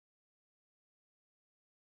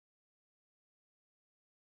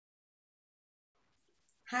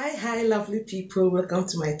Hi lovely people, welcome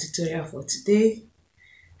to my tutorial for today.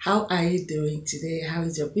 How are you doing today? How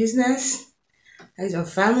is your business? How is your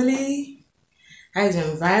family? How is your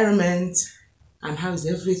environment? And how is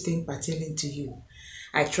everything pertaining to you?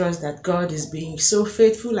 I trust that God is being so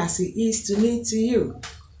faithful as He is to me, to you.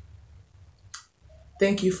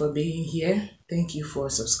 Thank you for being here. Thank you for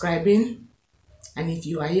subscribing. And if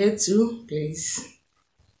you are here too, please,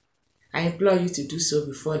 I implore you to do so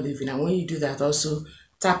before leaving. And when you do that, also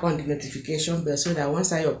tap on the notification bell so that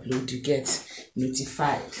once I upload, you get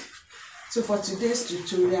notified. So for today's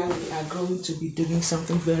tutorial, we are going to be doing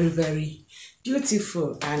something very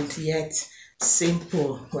beautiful and yet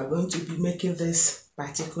simple. We're going to be making this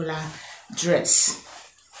particular dress.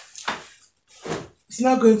 It's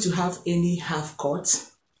not going to have any half cut,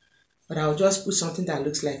 but I'll just put something that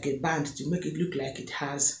looks like a band to make it look like it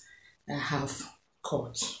has a half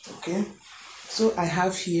cut. Okay, so I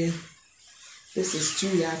have here, this is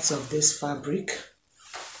 2 yards of this fabric.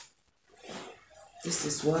 This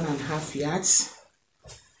is 1.5 yards,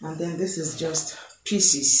 and then this is just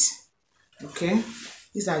pieces. Okay,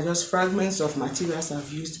 these are just fragments of materials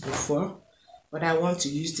I've used before, but I want to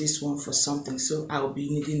use this one for something, so I'll be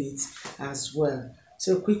needing it as well.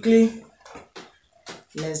 So quickly,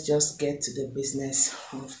 let's just get to the business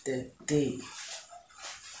of the day.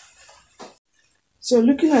 So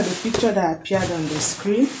looking at the picture that appeared on the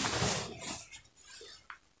screen,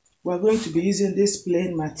 we're going to be using this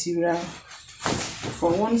plain material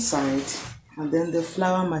for one side and then the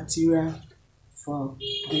flower material for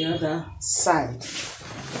the other side.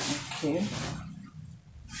 Okay.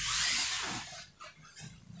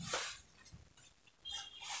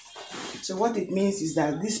 So what it means is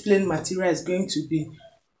that this plain material is going to be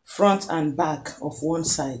front and back of one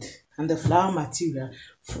side, and the flower material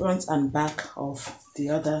front and back of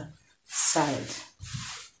the other side.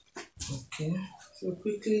 Okay, so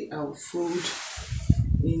quickly I'll fold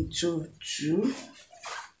into two.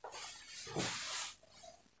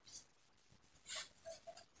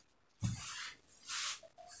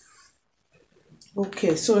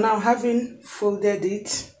 Okay, so now having folded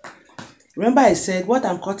it, remember I said what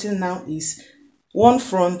I'm cutting now is one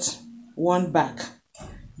front, one back,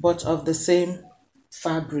 but of the same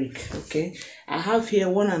fabric. Okay, I have here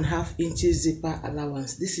 1.5 inches zipper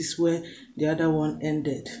allowance. This is where the other one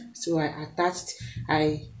ended, so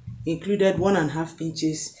I included 1.5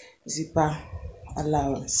 inches zipper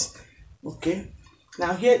allowance. Okay,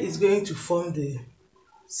 now here is going to form the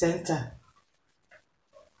center.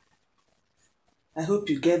 I hope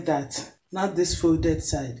you get that. Not this folded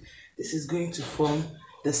side. This is going to form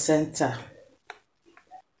the center.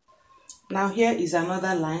 Now here is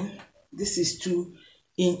another line. This is 2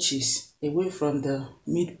 inches away from the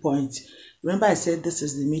midpoint. Remember I said this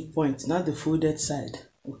is the midpoint, not the folded side.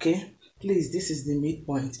 Okay, please, this is the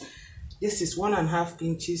midpoint. This is 1.5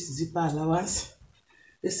 inches zipper allowance.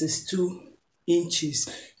 This is 2 inches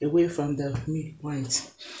away from the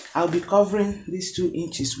midpoint. I'll be covering these 2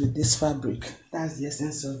 inches with this fabric. That's the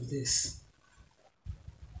essence of this.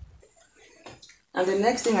 And the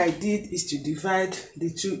next thing I did is to divide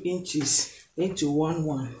the 2 inches into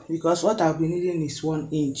 1 because what I'll be needing is 1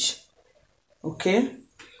 inch. Okay,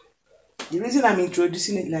 the reason I'm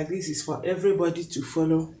introducing it like this is for everybody to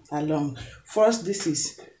follow along. First, this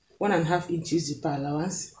is 1.5 inches zipper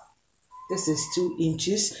allowance. This is 2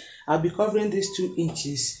 inches. I'll be covering these 2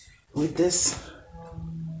 inches with this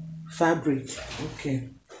fabric. Okay,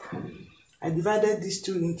 I divided these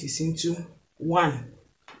 2 inches into 1.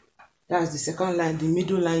 That's the second line, the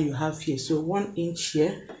middle line you have here. So 1 inch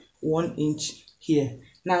here, 1 inch here.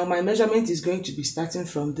 Now my measurement is going to be starting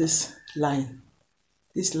from this line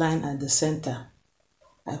at the center.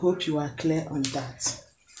 I hope you are clear on that.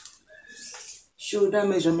 Shoulder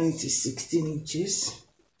measurement is 16 inches.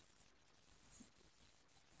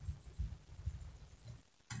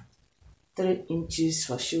 Three inches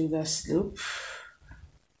for shoulder slope,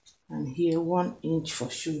 and here 1 inch for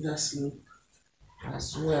shoulder slope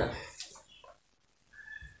as well.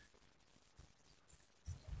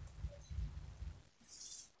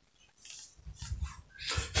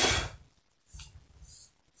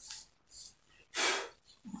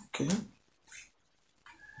 Okay,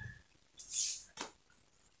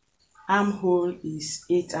 armhole is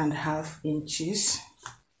 8.5 inches.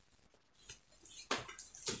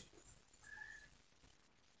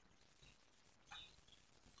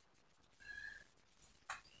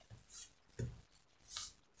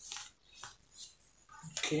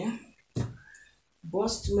 Okay,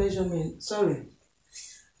 bust measurement,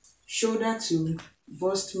 shoulder to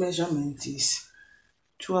bust measurement is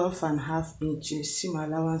 12.5 inches, seam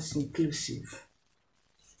allowance inclusive.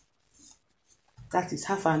 That is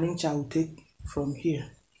half an inch I will take from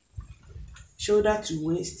here. Shoulder to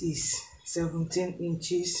waist is 17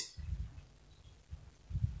 inches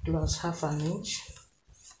plus half an inch.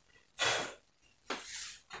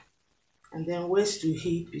 And then waist to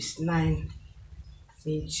hip is 9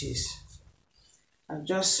 inches. I'll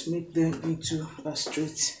just make them into a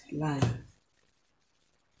straight line.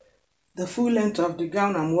 The full length of the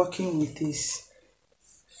gown I'm working with is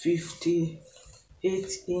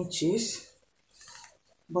 58 inches,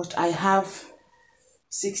 but I have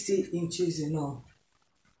 60 inches in all.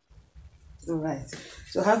 Alright,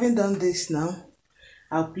 so having done this now,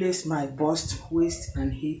 I'll place my bust, waist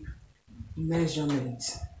and hip measurement.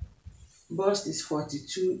 Bust is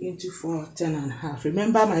 42 into 4, 10.5.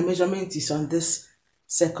 Remember, my measurement is on this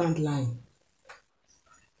second line.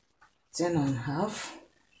 10.5.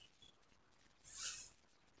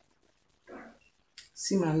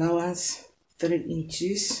 Seam allowance 3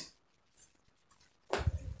 inches.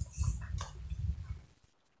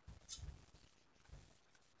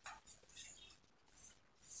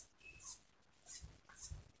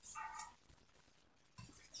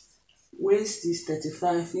 Waist is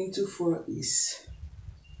 35 into 4 is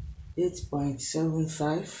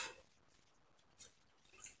 8.75.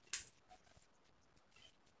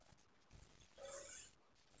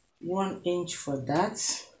 One inch for that,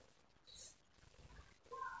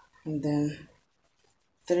 and then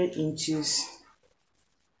 3 inches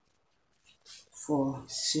for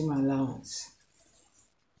seam allowance.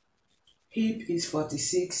 Hip is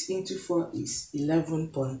 46 into 4 is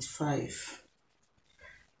 11.5.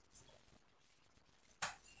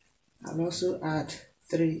 I'll also add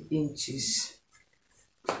 3 inches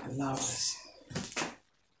allowance.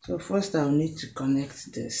 So first I'll need to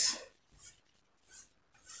connect this.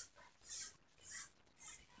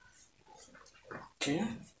 Okay.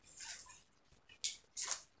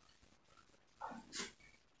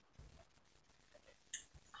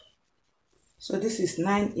 So this is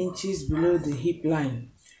 9 inches below the hip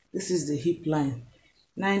line. This is the hip line.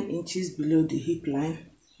 9 inches below the hip line,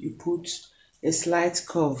 you put a slight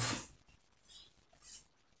curve.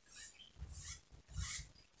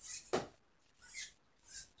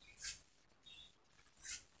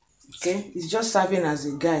 Okay, it's just serving as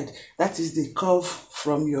a guide. That is the curve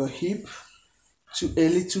from your hip to a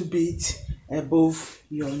little bit above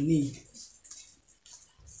your knee.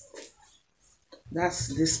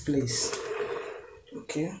 That's this place.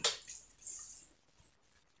 Okay.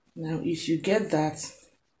 Now, if you get that,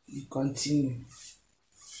 you continue.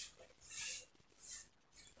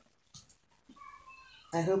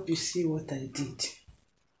 I hope you see what I did.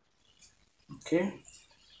 Okay.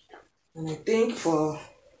 And I think for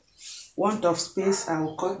want of space, I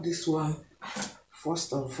will cut this one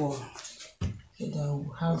first of all, so that I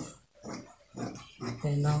will have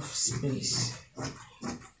enough space.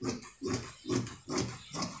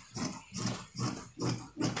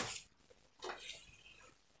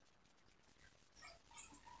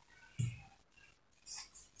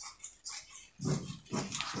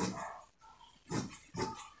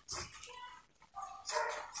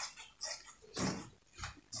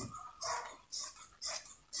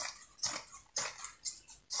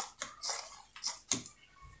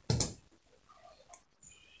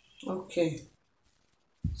 Okay,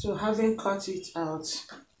 so having cut it out,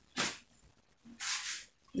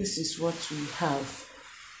 this is what we have.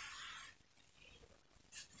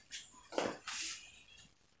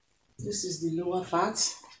 This is the lower part.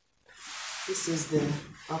 This is the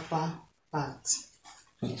upper part.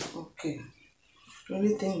 Okay, the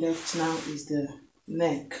only thing left now is the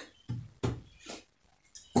neck.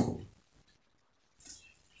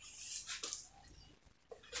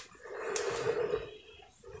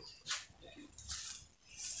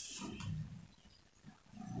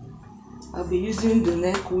 I'll be using the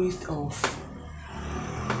neck width of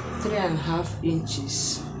 3.5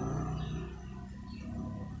 inches.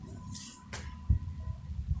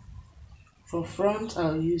 For front,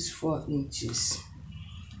 I'll use 4 inches.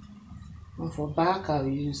 And for back, I'll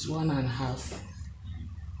use 1.5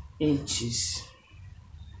 inches.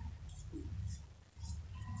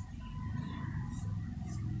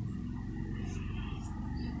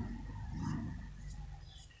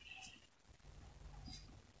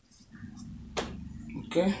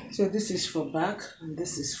 Okay, so this is for back and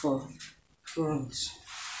this is for front.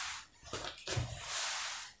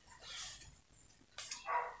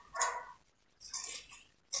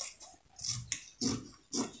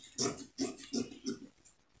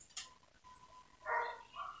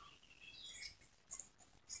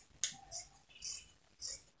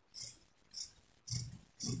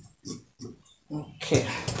 Okay,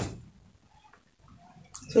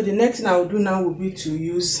 So the next thing I will do now will be to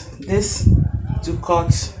use this to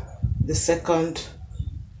cut the second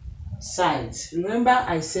side. Remember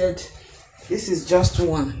I said this is just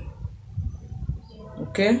one.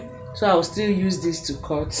 Okay, so I will still use this to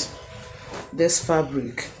cut this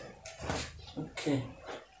fabric. Okay.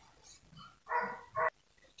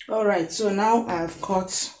 All right, so now I've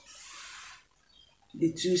cut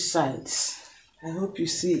the two sides. I hope you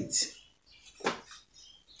see it.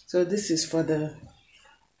 So this is for the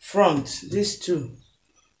front. This too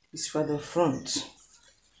is for the front.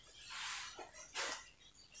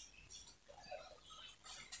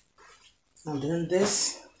 And then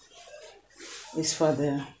this is for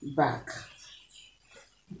the back.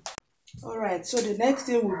 All right, so the next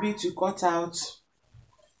thing will be to cut out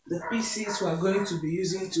the pieces we are going to be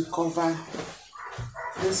using to cover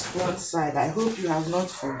this front side. I hope you have not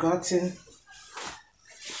forgotten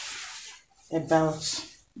about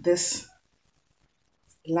this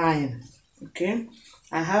line. Okay,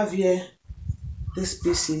 I have here these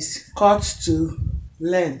pieces cut to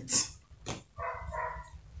length,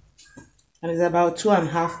 and it's about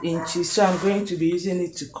 2.5 inches. So I'm going to be using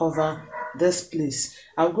it to cover this place.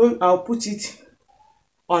 I'll put it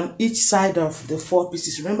on each side of the 4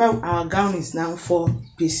 pieces. Remember, our gown is now 4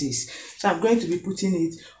 pieces, so I'm going to be putting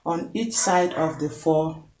it on each side of the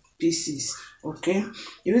 4 pieces. Okay,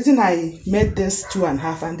 the reason I made this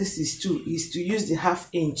 2.5 and this is 2 is to use the 1/2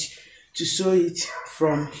 inch to sew it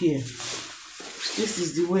from here. This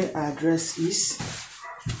is the way our dress is.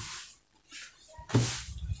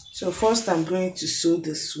 So first I'm going to sew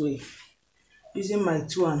this way using my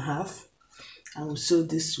 2.5. I will sew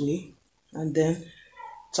this way and then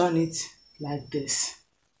turn it like this.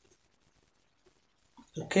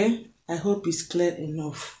 Okay, I hope it's clear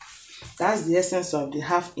enough. That's the essence of the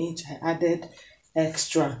 1/2 inch I added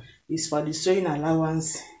extra, is for the sewing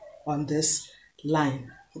allowance on this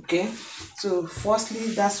line. Okay, so firstly,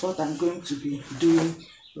 that's what I'm going to be doing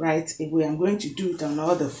right away. I'm going to do it on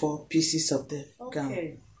all the 4 pieces of the gown.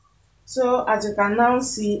 Okay, so as you can now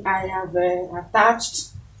see, I have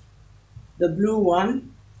attached the blue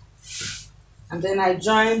one, and then I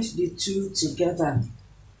joined the 2 together.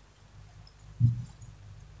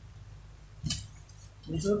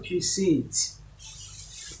 I hope you see it.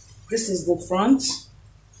 This is the front.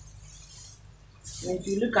 And if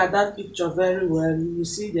you look at that picture very well, you will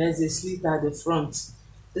see there is a slit at the front.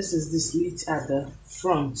 This is the slit at the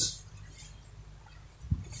front.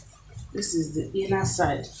 This is the inner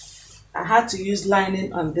side. I had to use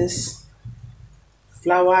lining on this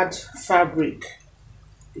flowered fabric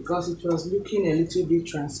because it was looking a little bit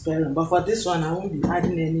transparent. But for this one, I won't be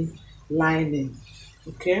adding any lining.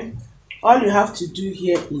 Okay? All you have to do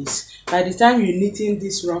here is, by the time you're knitting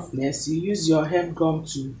this roughness, you use your hem gum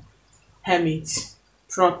to hem it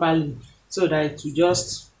properly so that it will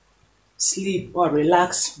just sleep or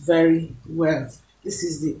relax very well. This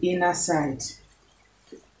is the inner side.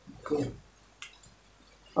 Okay.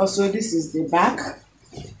 Also, this is the back.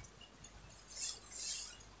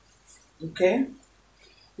 Okay.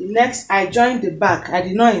 The next, I joined the back. I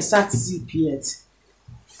did not insert zip yet.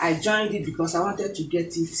 I joined it because I wanted to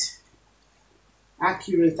get it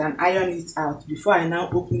accurate and iron it out before I now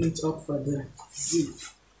open it up for the zip.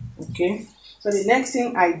 Okay, so the next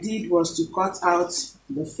thing I did was to cut out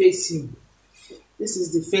the facing. This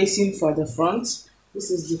is the facing for the front.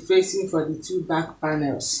 This is the facing for the 2 back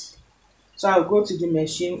panels. So I'll go to the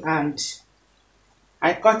machine and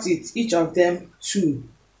I cut it, each of them 2.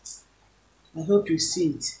 I hope you see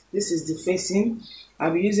it. This is the facing.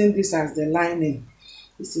 I'll be using this as the lining.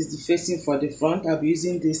 This is the facing for the front. I'll be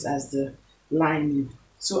using this as the lining.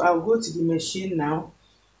 So I'll go to the machine now,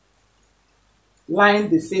 line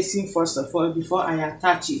the facing first of all before I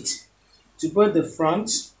attach it to both the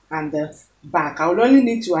front and the back. I will only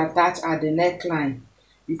need to attach at the neckline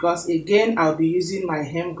because again I'll be using my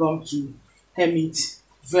hem gum to hem it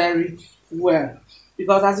very well,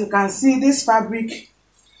 because as you can see, this fabric,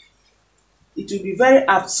 it will be very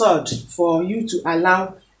absurd for you to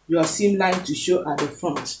allow your seam line to show at the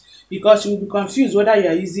front, because you will be confused whether you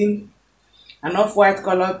are using an off-white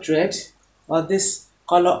color thread or this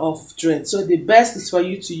color of thread. So the best is for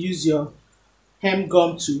you to use your hem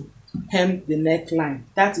gum to hem the neckline.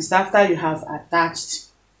 That is after you have attached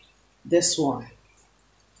this one.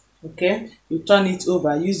 Okay, you turn it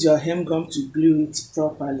over, use your hem gum to glue it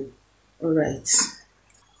properly. All right,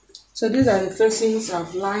 so these are the facings.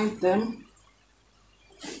 I've lined them.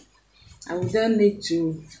 I will then need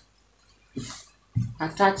to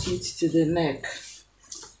attach it to the neck.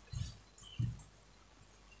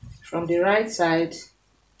 From the right side,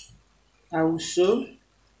 I will sew,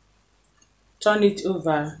 turn it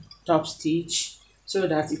over, top stitch, so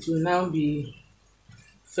that it will now be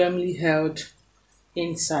firmly held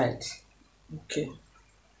inside. Okay,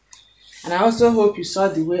 and I also hope you saw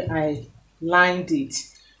the way I lined it.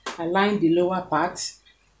 I lined the lower part.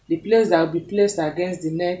 The place that will be placed against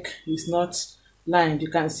the neck is not lined. You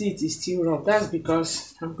can see it is still rough. That's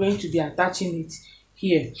because I'm going to be attaching it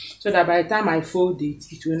here, so that by the time I fold it,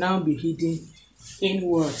 it will now be hidden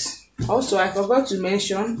inwards. Also, I forgot to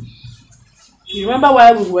mention, you remember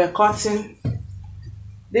while we were cutting,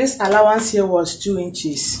 this allowance here was 2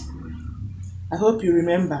 inches. I hope you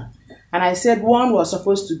remember. And I said one was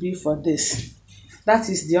supposed to be for this. That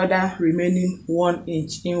is the other remaining 1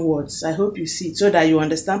 inch inwards. I hope you see it so that you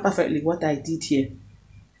understand perfectly what I did here.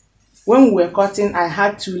 When we were cutting, I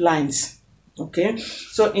had 2 lines. Okay,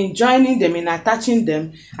 so in joining them, in attaching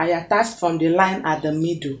them, I attached from the line at the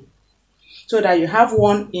middle, so that you have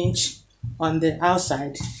 1 inch on the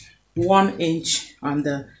outside, 1 inch on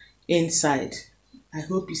the inside. I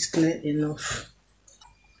hope it's clear enough.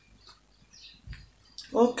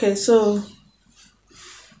 Okay, so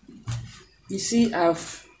you see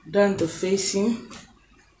I've done the facing.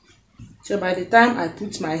 So by the time I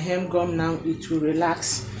put my hem gum now, it will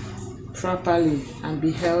relax properly and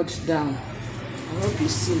be held down. I hope you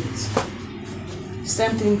see it.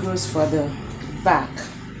 Same thing goes for the back.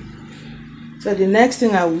 So the next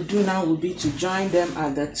thing I will do now will be to join them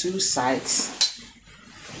at the 2 sides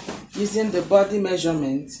using the body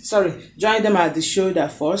measurement. Join them at the shoulder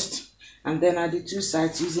first, and then at the 2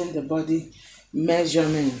 sides using the body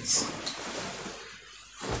measurement.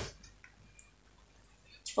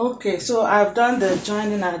 Okay, so I've done the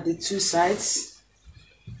joining at the 2 sides.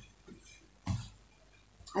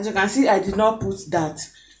 As you can see, I did not put that,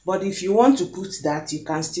 but if you want to put that, you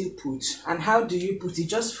can still put. And how do you put it?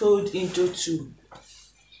 Just fold into 2.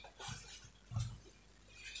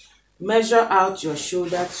 Measure out your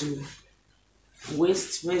shoulder to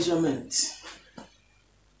waist measurement.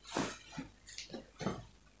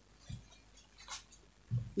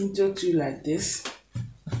 Into 2 like this.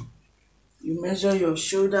 You measure your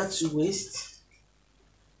shoulder to waist.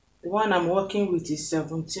 The one I'm working with is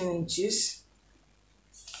 17 inches.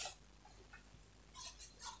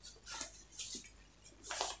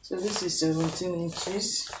 So this is 17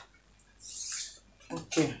 inches.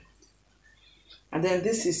 Okay. And then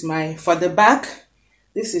this is for the back,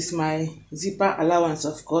 this is my zipper allowance,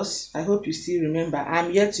 of course. I hope you still remember.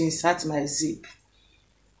 I'm here to insert my zip.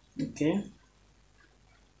 Okay.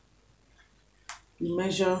 You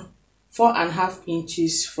measure 4.5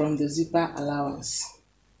 inches from the zipper allowance.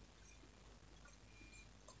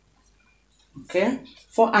 Okay,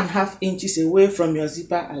 4.5 inches away from your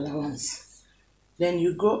zipper allowance. Then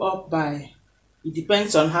you go up by, it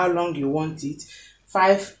depends on how long you want it.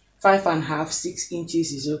 5.5, 6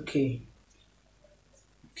 inches is okay.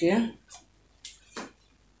 Okay,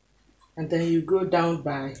 and then you go down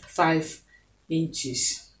by 5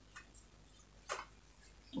 inches.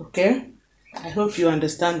 Okay, I hope you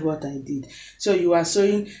understand what I did. So you are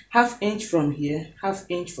sewing 1/2 inch from here, 1/2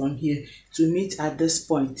 inch from here to meet at this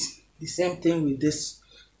point. The same thing with this.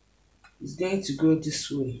 It's going to go this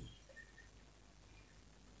way.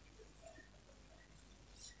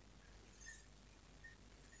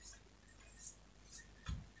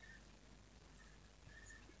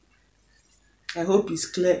 I hope it's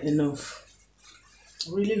clear enough.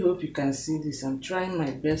 I really hope you can see this. I'm trying my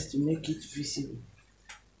best to make it visible.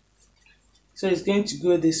 So it's going to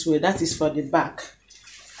go this way. That is for the back.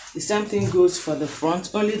 The same thing goes for the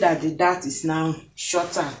front, only that the dart is now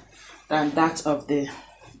shorter than that of the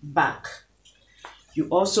back. You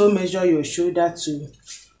also measure your shoulder to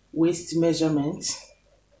waist measurement,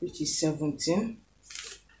 which is 17.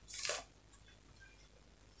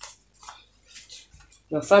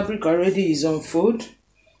 Your fabric already is on fold,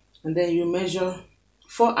 and then you measure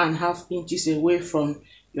 4.5 inches away from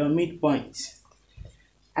your midpoint.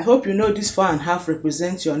 I hope you know this 4.5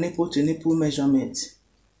 represents your nipple to nipple measurement.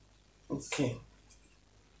 Okay.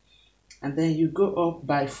 And then you go up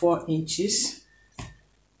by 4 inches.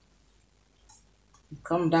 You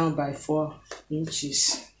come down by 4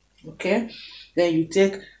 inches. Okay. Then you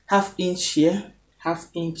take 1/2 inch here, 1/2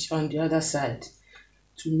 inch on the other side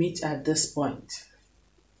to meet at this point.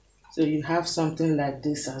 So you have something like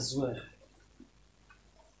this as well.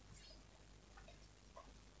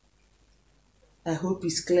 I hope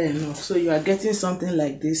it's clear enough. So you are getting something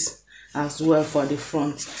like this as well for the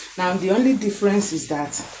front. Now the only difference is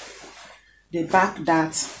that the back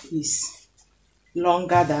dart is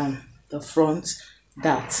longer than the front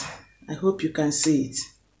dart. I hope you can see it.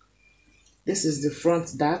 This is the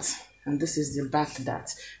front dart and this is the back dart.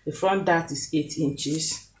 The front dart is 8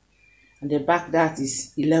 inches and the back dart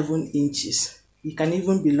is 11 inches. It can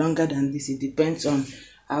even be longer than this. It depends on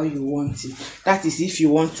how you want it. That is if you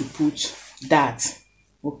want to put that.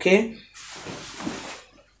 Okay,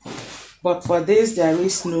 but for this there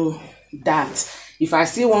is no that. If I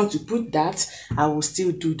still want to put that, I will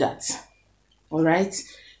still do that. All right,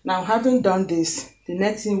 now having done this, the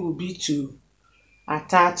next thing will be to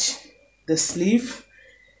attach the sleeve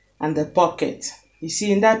and the pocket. You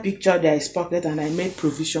see in that picture there is pocket and I made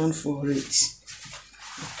provision for it.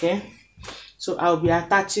 Okay, so I'll be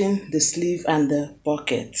attaching the sleeve and the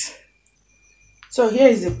pocket. So here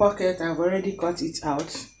is the pocket. I've already cut it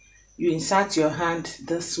out. You insert your hand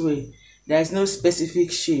this way. There is no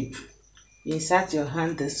specific shape. You insert your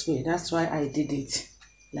hand this way. That's why I did it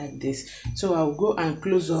like this. So I'll go and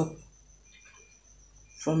close up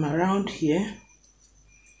from around here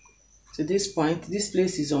to this point. This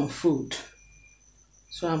place is on fold,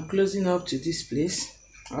 so I'm closing up to this place.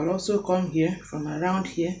 I'll also come here from around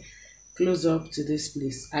here, close up to this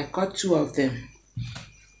place. I cut two of them.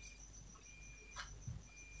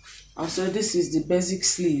 Also, this is the basic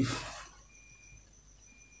sleeve.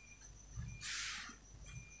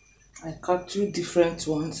 I cut two different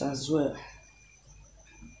ones as well.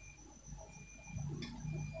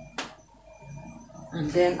 And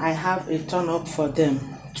then I have a turn up for them,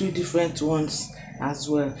 two different ones as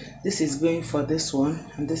well. This is going for this one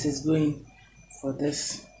and this is going for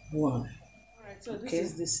this one. Alright, so this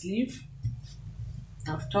is the sleeve.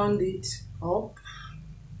 I've turned it up.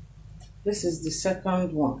 This is the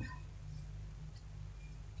second one.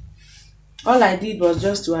 All I did was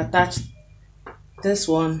just to attach this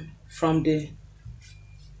one from the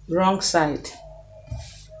wrong side,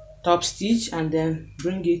 top stitch, and then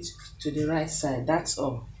bring it to the right side. That's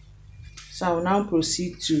all. So I will now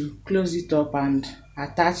proceed to close it up and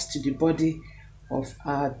attach to the body of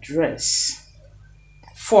our dress.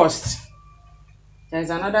 First, there's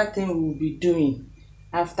another thing we will be doing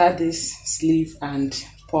after this sleeve and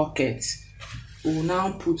pocket. We will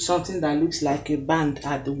now put something that looks like a band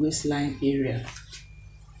at the waistline area.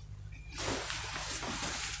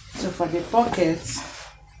 So for the pocket,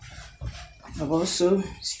 I've also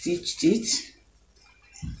stitched it.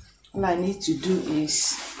 All I need to do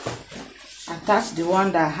is attach the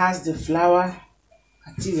one that has the flower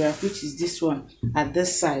material, which is this one, at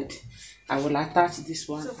this side. I will attach this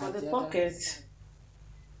one. So for the pocket,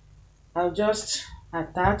 I'll just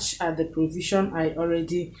attach at the provision I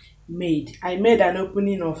already made. I made an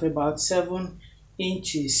opening of about 7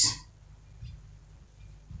 inches.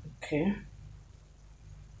 Okay,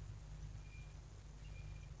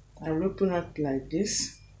 I'll open up like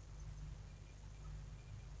this.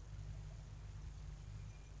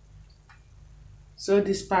 Sew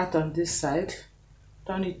this part on this side,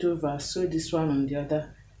 turn it over, sew this one on the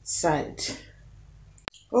other side.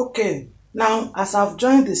 Okay, now as I've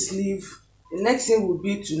joined the sleeve, the next thing will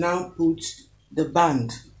be to now put the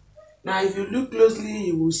band. Now if you look closely,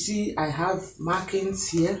 you will see I have markings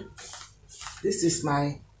here. This is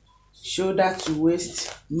my shoulder to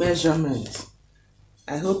waist measurement.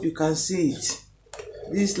 I hope you can see it.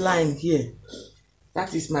 This line here,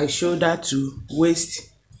 that is my shoulder to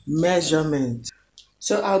waist measurement.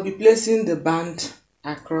 So I'll be placing the band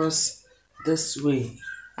across this way,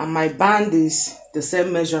 and my band is the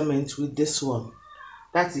same measurement with this one.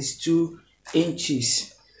 That is 2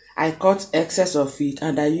 inches. I cut excess of it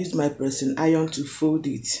and I used my pressing iron to fold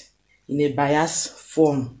it in a bias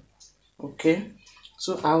form. Okay,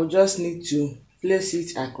 so I'll just need to place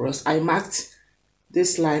it across. I marked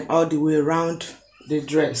this line all the way around the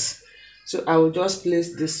dress, so I will just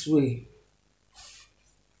place this way.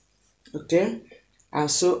 Okay, and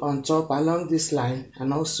sew on top along this line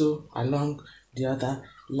and also along the other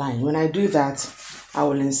line. When I do that, I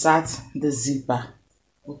will insert the zipper.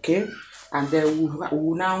 Okay, and then we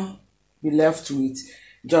will now be left with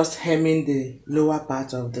just hemming the lower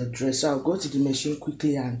part of the dress. So I'll go to the machine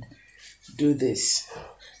quickly and do this,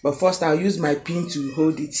 but first I'll use my pin to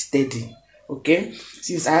hold it steady. Okay,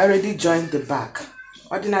 since I already joined the back,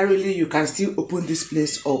 ordinarily you can still open this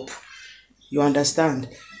place up. You understand?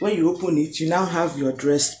 When you open it, you now have your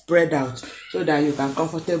dress spread out so that you can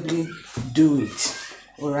comfortably do it.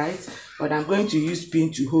 All right, but I'm going to use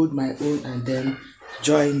pin to hold my own and then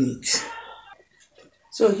join it.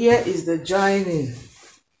 So here is the joining.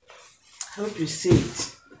 I hope you see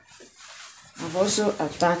it. I've also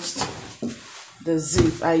attached the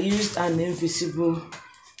zip. I used an invisible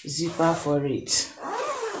zipper for it.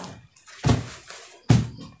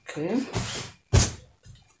 Okay,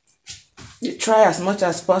 you try as much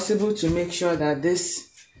as possible to make sure that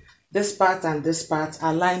this part and this part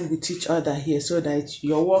align with each other here, so that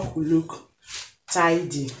your work will look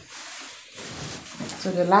tidy. So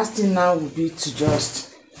the last thing now will be to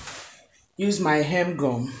just use my hem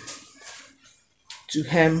gum to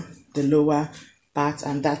hem the lower part,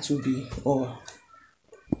 and that will be all.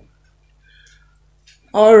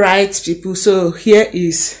 All right, people, so here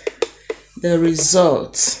is the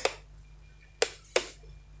result.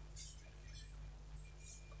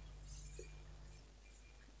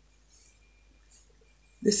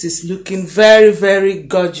 This is looking very, very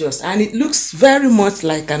gorgeous, and it looks very much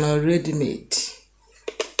like an already made.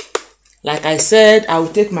 Like I said, I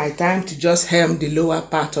will take my time to just hem the lower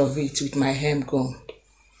part of it with my hem gum.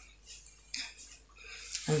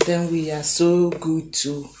 And then we are so good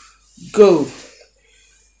to go.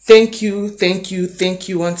 Thank you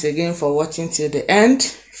once again for watching till the end.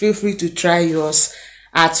 Feel free to try yours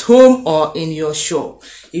at home or in your shop.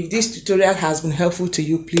 If this tutorial has been helpful to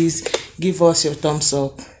you, please give us your thumbs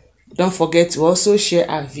up. Don't forget to also share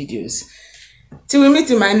our videos. Till we meet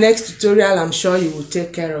in my next tutorial, I'm sure you will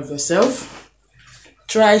take care of yourself.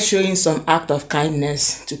 Try showing some act of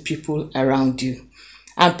kindness to people around you.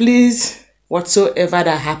 And please, whatsoever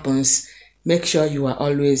that happens, make sure you are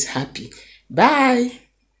always happy. Bye.